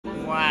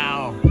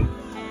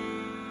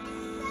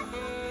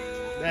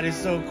That is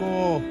so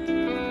cool.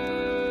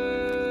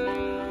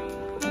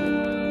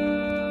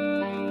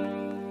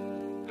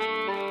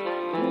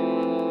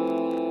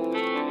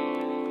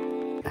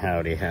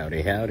 Howdy,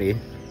 howdy, howdy.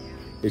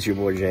 It's your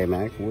boy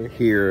J-Mac. We're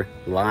here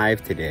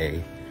live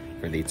today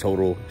for the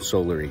total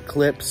solar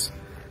eclipse.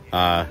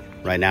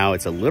 Right now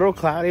it's a little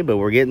cloudy, but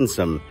we're getting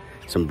some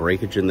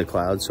breakage in the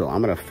clouds. So I'm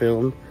gonna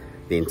film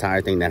the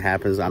entire thing that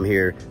happens. I'm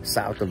here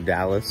south of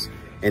Dallas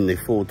in the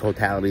full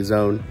totality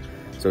zone.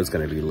 So it's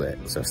gonna be lit.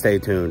 So stay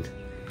tuned,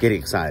 get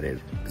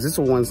excited, because it's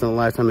a once in a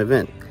lifetime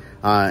event.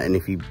 And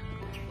if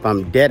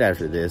I'm dead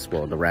after this,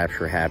 well, the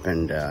rapture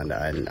happened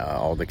and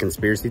all the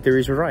conspiracy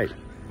theories were right.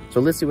 So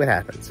let's see what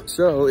happens.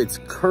 So it's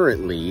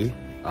currently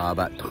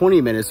about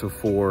 20 minutes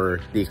before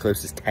the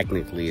eclipse is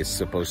technically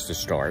supposed to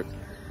start.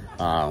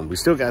 We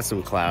still got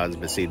some clouds,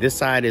 but see, this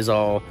side is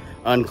all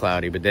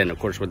uncloudy, but then of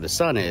course where the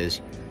sun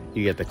is,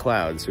 you get the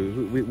clouds. So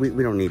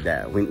we don't need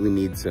that. We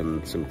need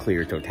some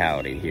clear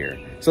totality here.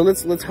 So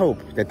let's hope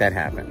that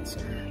happens.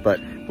 But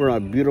we're on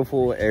a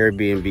beautiful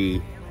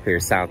Airbnb here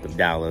south of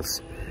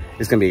Dallas.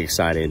 It's gonna be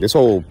exciting. This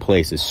whole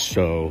place is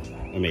so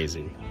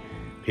amazing.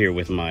 Here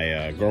with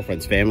my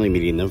girlfriend's family,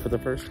 meeting them for the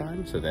first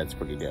time, so that's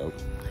pretty dope.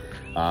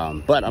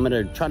 But I'm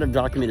gonna try to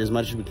document as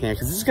much as we can,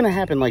 because this is gonna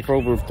happen like for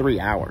over 3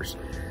 hours.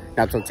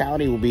 Now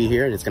totality will be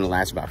here, and it's gonna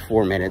last about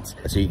 4 minutes,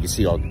 so you can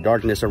see all the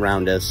darkness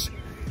around us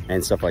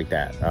and stuff like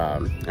that.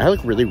 I look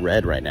really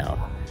red right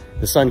now.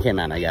 The sun came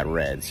out and I got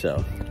red,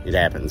 so it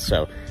happens.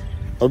 So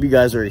hope you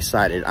guys are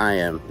excited. I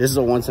am. This is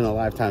a once in a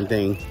lifetime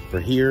thing for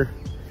here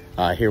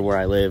where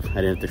I live. I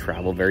didn't have to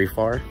travel very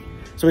far,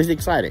 so it's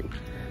exciting.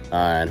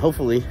 And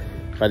hopefully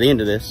by the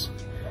end of this,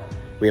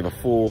 we have a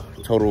full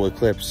total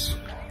eclipse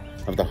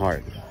of the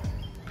heart.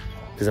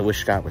 Because I wish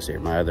Scott was here,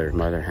 my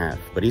other half,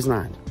 but he's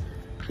not.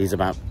 He's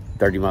about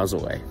 30 miles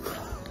away,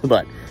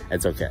 but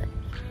it's okay.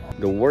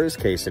 The worst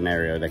case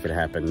scenario that could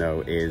happen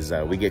though is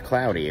we get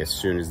cloudy as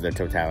soon as the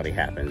totality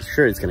happens.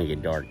 Sure, it's gonna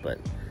get dark, but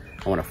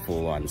I want to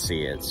full on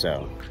see it,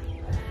 so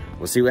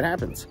we'll see what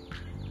happens.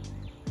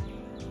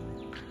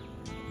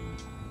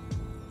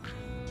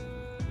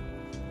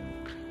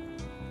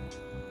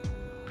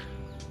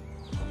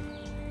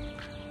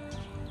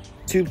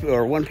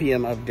 1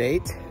 p.m.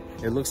 update.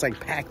 It looks like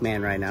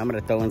Pac-Man right now. I'm gonna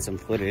throw in some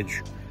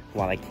footage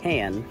while I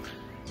can.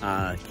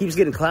 Keeps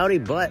getting cloudy,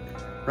 but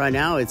right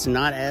now it's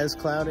not as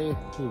cloudy.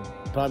 You're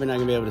probably not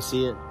gonna be able to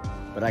see it,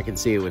 but I can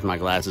see it with my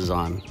glasses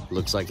on.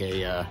 Looks like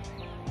a,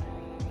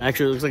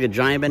 actually looks like a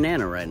giant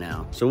banana right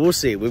now. So we'll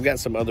see. We've got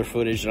some other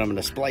footage that I'm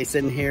gonna splice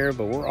in here,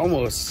 but we're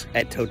almost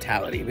at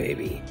totality,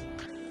 baby.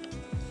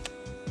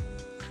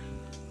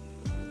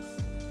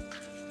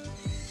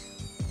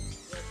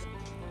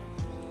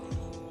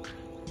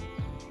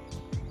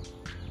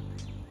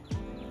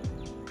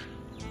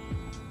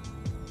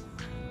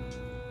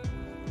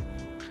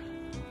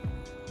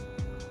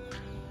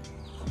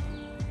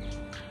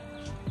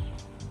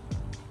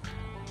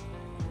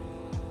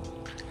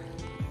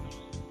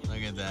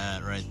 Look at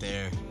that right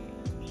there.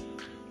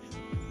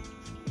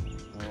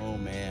 Oh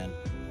man.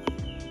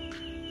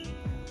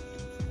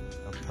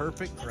 A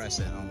perfect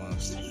crescent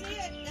almost. That's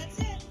it. That's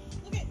it.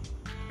 Look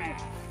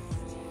at.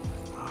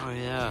 Oh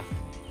yeah.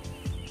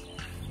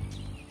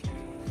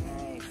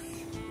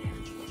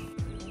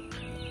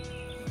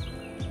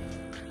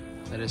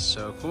 That is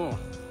so cool.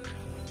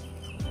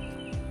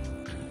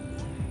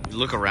 You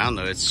look around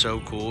though, it's so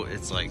cool.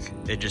 It's like,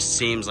 it just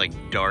seems like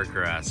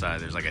darker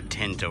outside. There's like a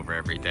tint over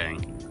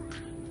everything.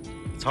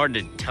 It's hard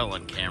to tell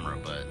on camera,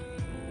 but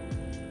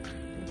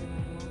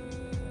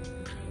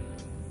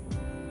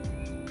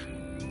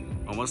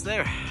almost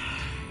there.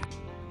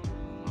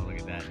 Oh, look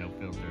at that, no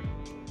filter.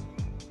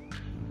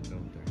 No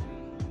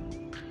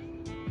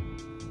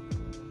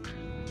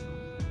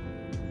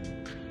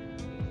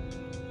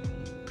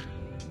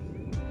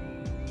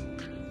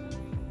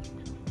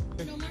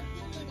filter.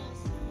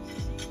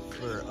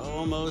 We're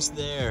almost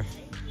there.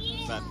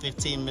 About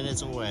 15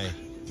 minutes away.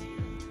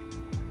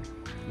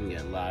 We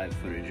got live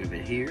footage of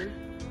it here.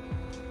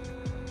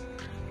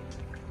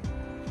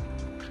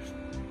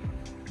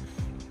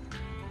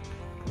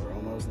 We're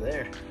almost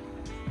there.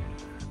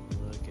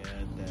 Look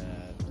at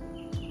that.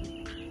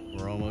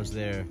 We're almost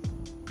there.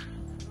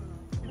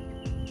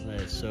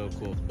 That is so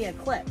cool. The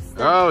eclipse.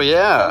 Oh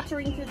yeah.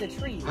 Filtering through the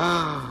trees.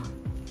 Oh,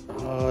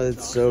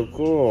 that's so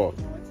cool.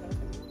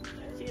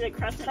 See the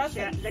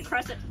crescent, the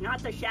crescent,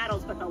 not the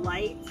shadows, but the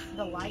light.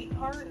 The light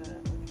part.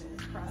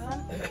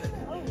 Crescent.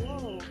 Oh,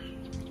 whoa.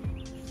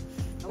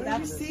 What are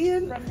you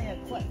seeing? From the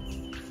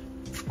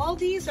eclipse. All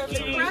these are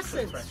the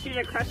crescents. See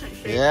the crescent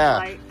shape Yeah.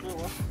 light?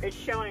 It's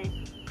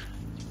showing.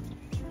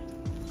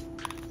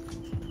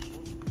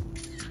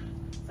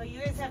 So you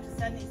guys have to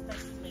send these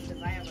pictures to me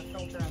because I have a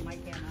filter on my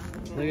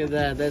camera. Look at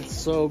that. That's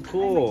so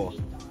cool.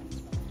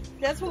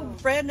 That's what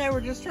Brad and I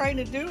were just trying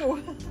to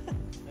do.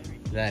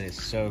 That is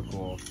so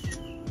cool.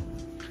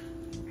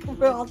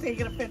 We're all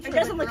taking a picture. It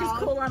doesn't of the look as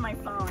ground. cool on my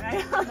phone.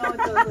 No, it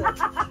doesn't.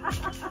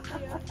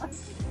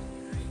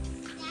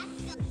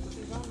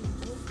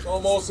 It's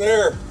almost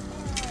there.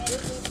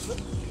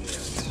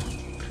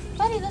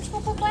 Buddy, let's go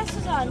put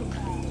glasses on.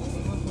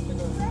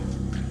 Look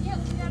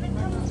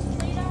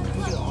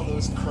at all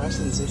those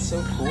crescents. It's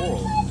so cool.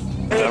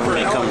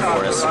 Government come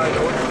for us.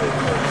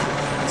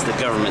 It's the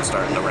government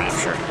starting the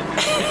rapture.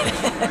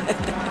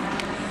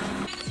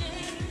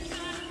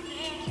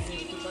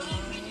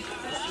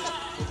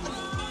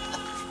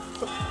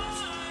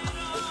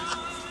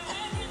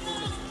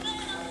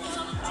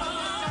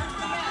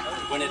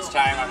 When it's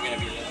time, I'm going to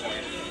be this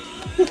way.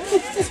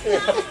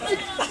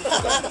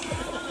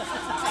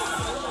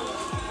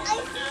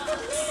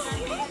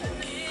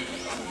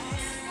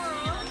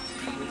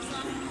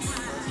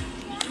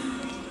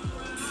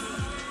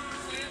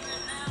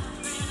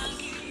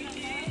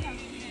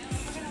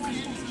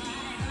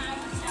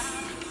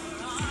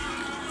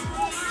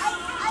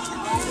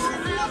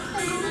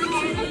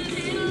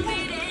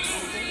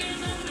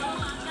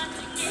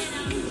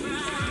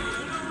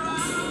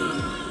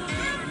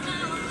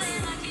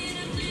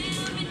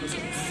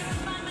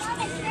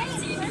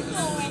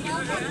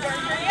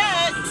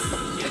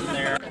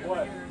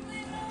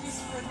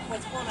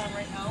 What's going on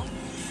right now?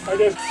 I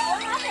guess. Oh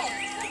my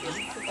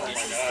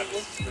god.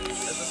 This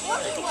is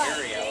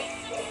scary out.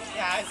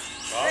 Yeah.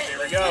 Oh, here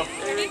we go.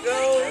 There we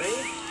go. Ready?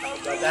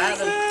 Got that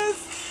happen.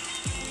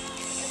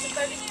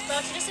 It's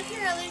about to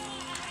disappear, Ellie.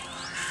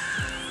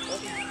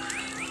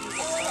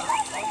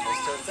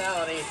 Almost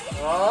totality.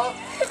 Oh.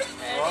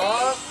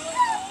 Oh.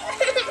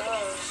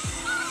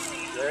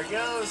 There it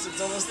goes.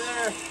 It's almost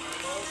there.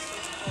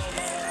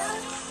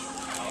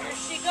 Here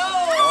she goes.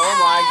 Oh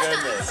my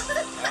goodness.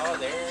 Oh,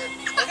 there.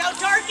 Look how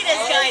dark it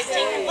is, guys.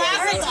 Take your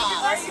glasses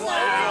off.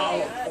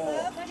 Wow.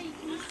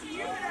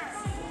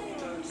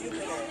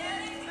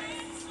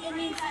 It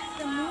means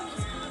the moon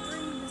is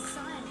covering the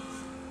sun.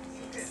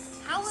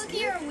 How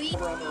lucky are we?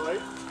 Over on the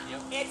right.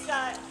 It's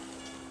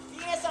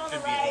Venus on the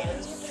right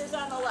and Jupiter's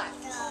on the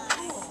left. It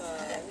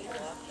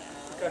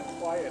got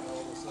quiet all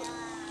of a sudden.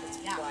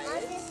 The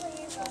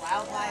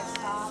wildlife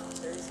stop.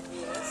 There's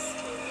Venus.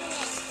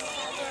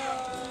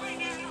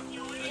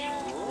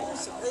 There's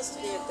supposed to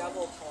be a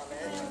double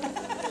comet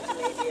that you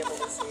may be able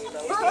to see.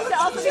 But We're supposed to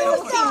also be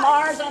able to see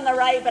Mars on the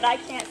right, but I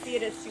can't see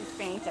it. It's too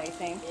faint, I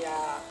think.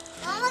 yeah.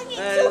 That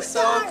That is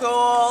so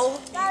cool.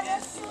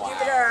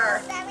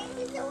 Jupiter.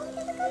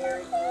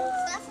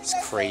 It's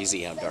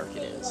crazy how dark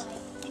it is. Is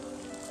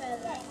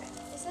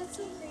that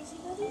so crazy,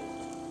 buddy?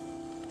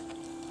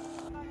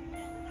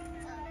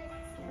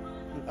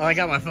 Oh, I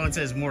got my phone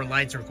says more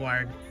lights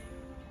required.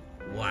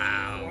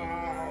 Wow.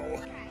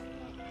 Wow.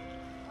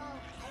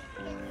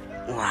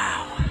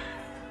 Wow.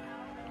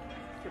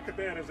 Look at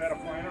that. Is that a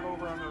planet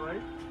over on the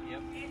right?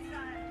 Yep. It's Venus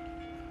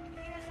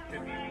on the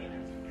right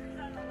and Jupiter's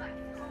on the left.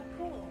 Oh,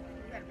 cool.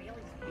 You got really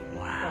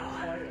Wow.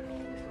 Quiet.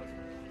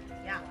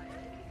 yeah.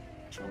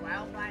 The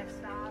wildlife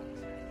stop.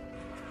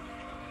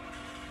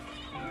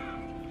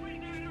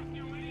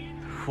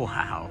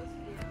 Wow.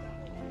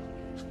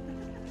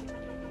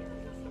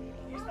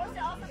 You're supposed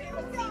to also be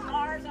able to see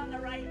Mars on the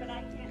right, but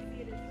I can't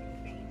see it. It's too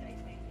faint, I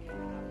think.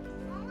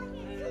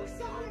 That is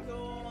so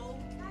cool.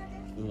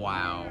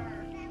 Wow.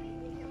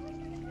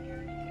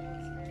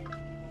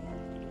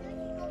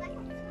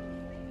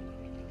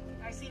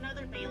 I see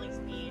another Bailey's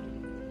bead.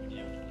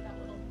 That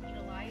little bead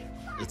of light.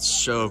 It's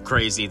so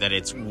crazy that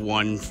it's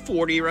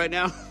 1:40 right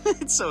now.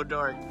 It's so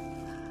dark.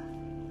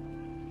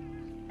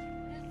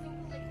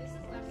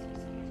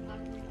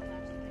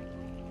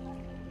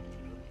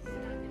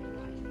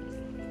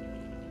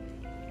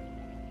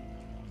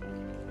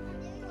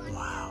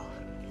 Wow.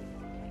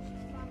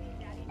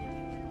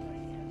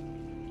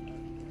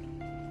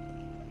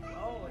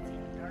 Oh, it's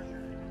even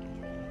darker.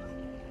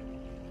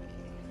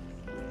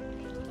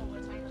 Oh,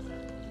 what time is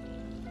it?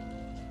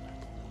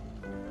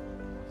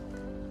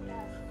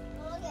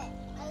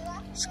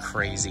 It's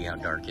crazy how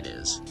dark it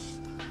is.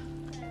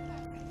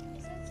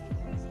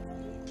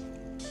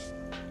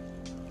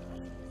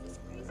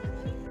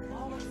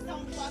 Oh, it's so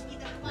lucky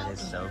that That is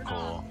so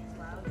cool.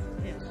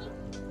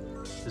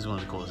 This is one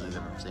of the coolest things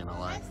I've ever seen in my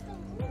life.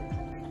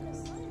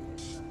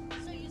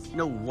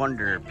 No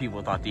wonder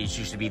people thought these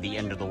used to be the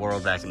end of the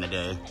world back in the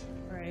day.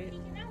 Right.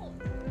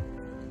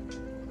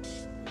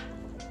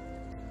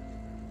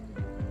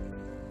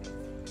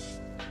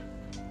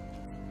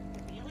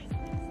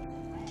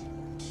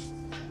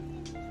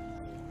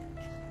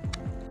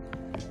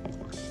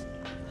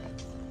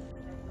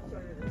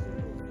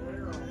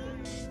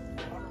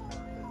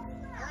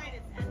 Alright,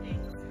 it's ending.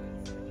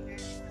 You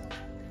guys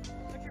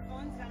put your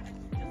phones down and just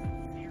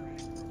stare at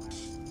it for a while.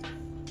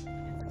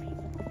 It's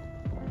amazing.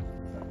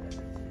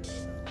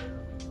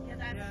 Yeah,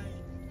 that's,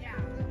 yeah.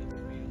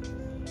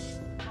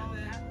 Oh,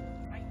 that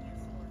might be a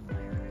solar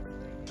flare,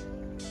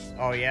 actually.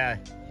 Oh yeah.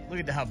 Look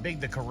at how big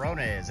the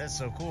corona is. That's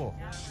so cool.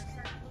 Yeah, we're starting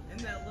to look And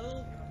that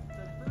little, the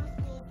first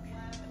little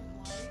flash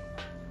of light,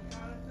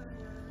 Jonathan,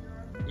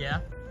 wherever you are, Yeah?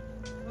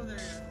 oh,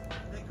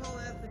 they call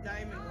that the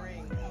diamond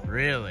ring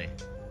Really?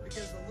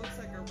 because it looks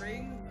like a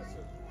ring. This is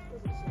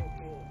so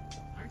cool.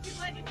 Aren't you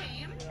glad you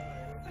came?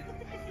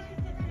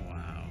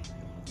 Wow.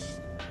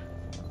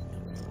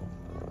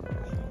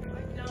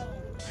 No, I know.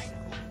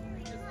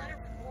 Just let it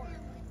record.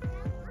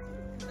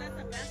 'Cause that's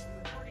the best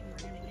recording we're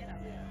gonna get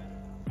of it.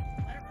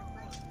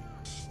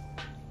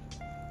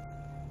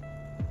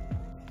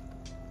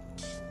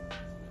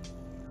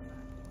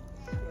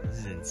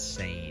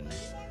 insane.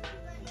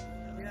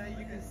 Yeah,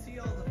 you can see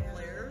all the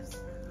flares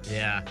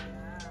Yeah.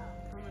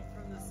 coming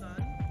from the sun.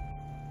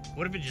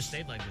 What if it just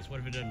stayed like this?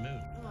 What if it doesn't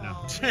move?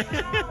 No.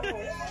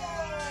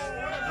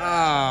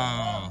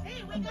 Oh.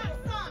 Hey, we got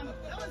some.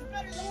 That was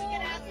better than we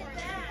get after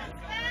that.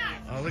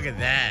 Oh, look at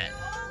that.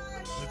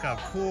 Look how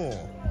cool.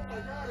 Oh my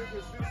God, it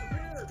just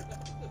disappeared.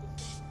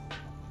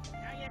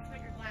 Now you have to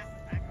put your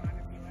glasses back on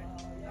if you would.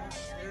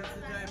 There's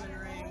the diamond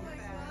ring.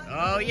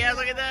 Oh, yeah,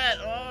 look at that.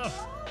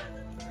 Oh.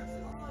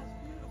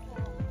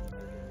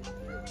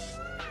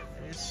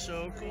 It's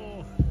so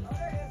cool. Oh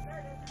yeah,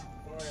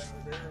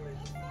 barely.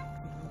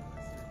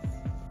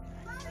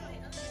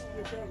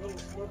 It's that little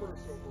sliver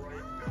so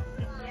bright.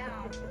 Yeah.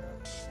 Yeah.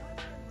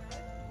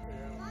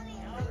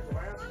 The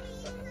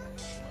glasses.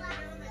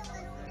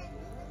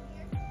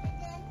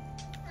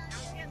 Now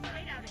it's getting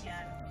light out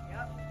again.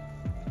 Yep.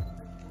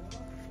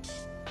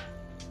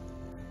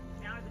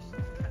 Now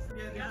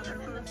the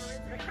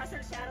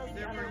crescent shadows.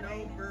 There were no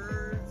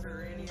birds or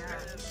any kind of.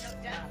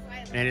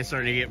 And it's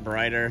starting to get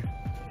brighter.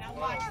 Now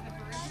watch, the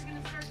birds are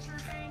gonna start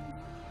chirping.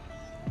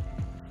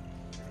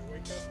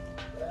 Wake up.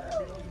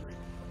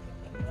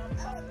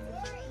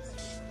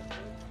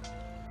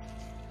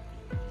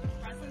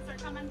 Crescents are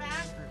coming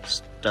back.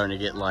 Starting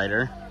to get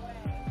lighter.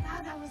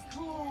 God, that was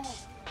cool. I'm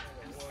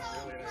so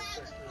glad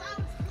the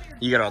clouds cleared.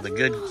 You got all the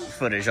good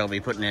footage I'll be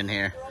putting in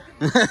here.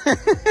 No, it's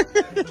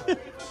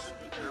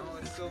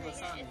still the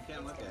sun. You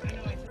can't look at it.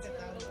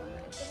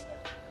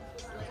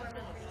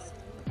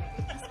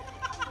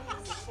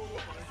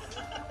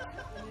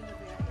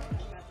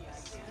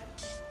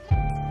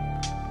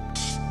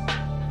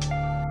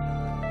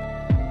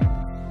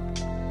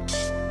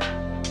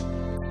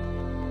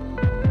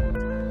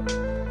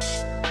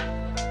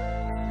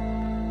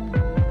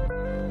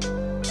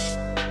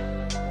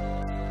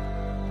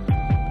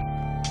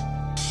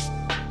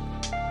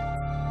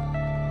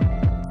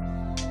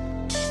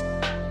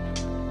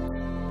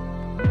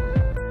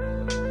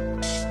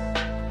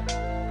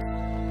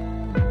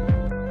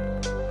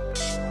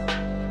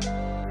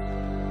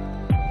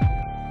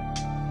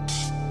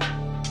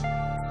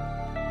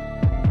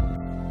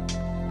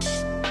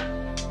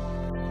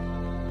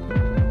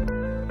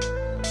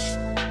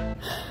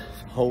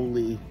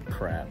 Holy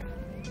crap.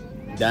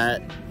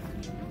 That,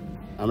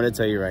 I'm gonna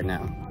tell you right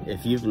now,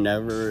 if you've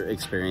never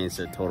experienced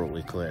a total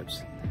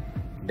eclipse,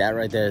 that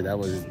right there, that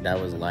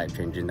was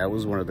life-changing. That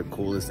was one of the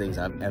coolest things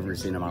I've ever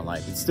seen in my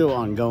life. It's still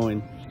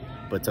ongoing,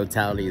 but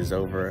totality is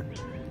over.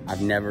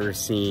 I've never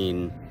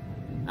seen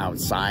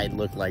outside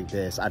look like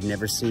this. I've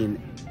never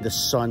seen the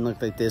sun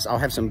look like this. I'll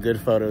have some good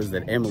photos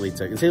that Emily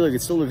took. And see, look,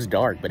 it still looks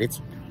dark, but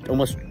it's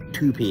almost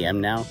 2 p.m.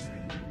 now.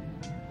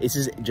 This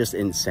is just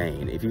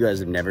insane. If you guys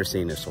have never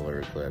seen a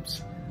solar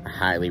eclipse, I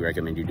highly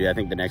recommend you do. I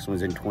think the next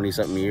one's in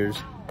 20-something years.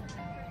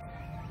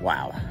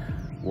 Wow,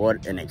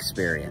 what an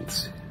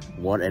experience.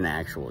 What an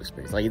actual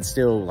experience. Like, it's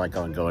still like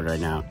ongoing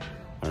right now.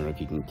 I don't know if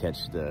you can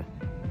catch the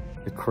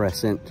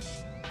crescent.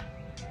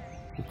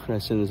 The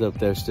crescent is up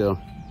there still.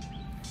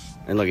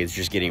 And look, it's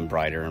just getting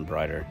brighter and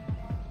brighter.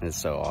 It's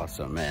so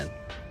awesome, man.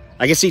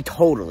 I can see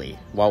totally,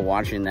 while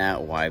watching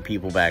that, why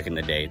people back in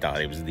the day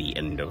thought it was the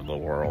end of the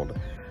world.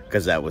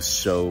 Because that was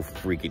so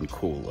freaking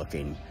cool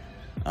looking.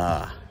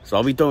 So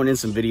I'll be throwing in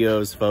some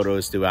videos,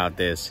 photos throughout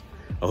this.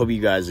 I hope you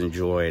guys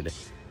enjoyed.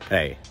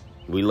 Hey,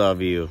 we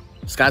love you.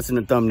 Scott's in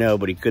the thumbnail,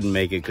 but he couldn't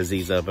make it because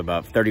he's up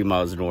about 30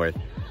 miles north.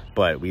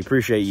 But we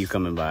appreciate you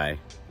coming by,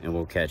 and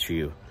we'll catch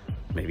you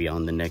maybe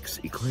on the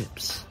next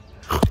eclipse.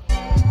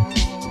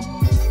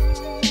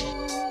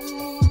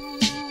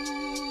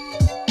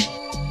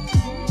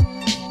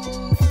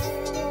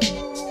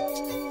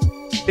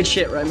 Good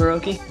shit, right,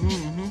 Maroki?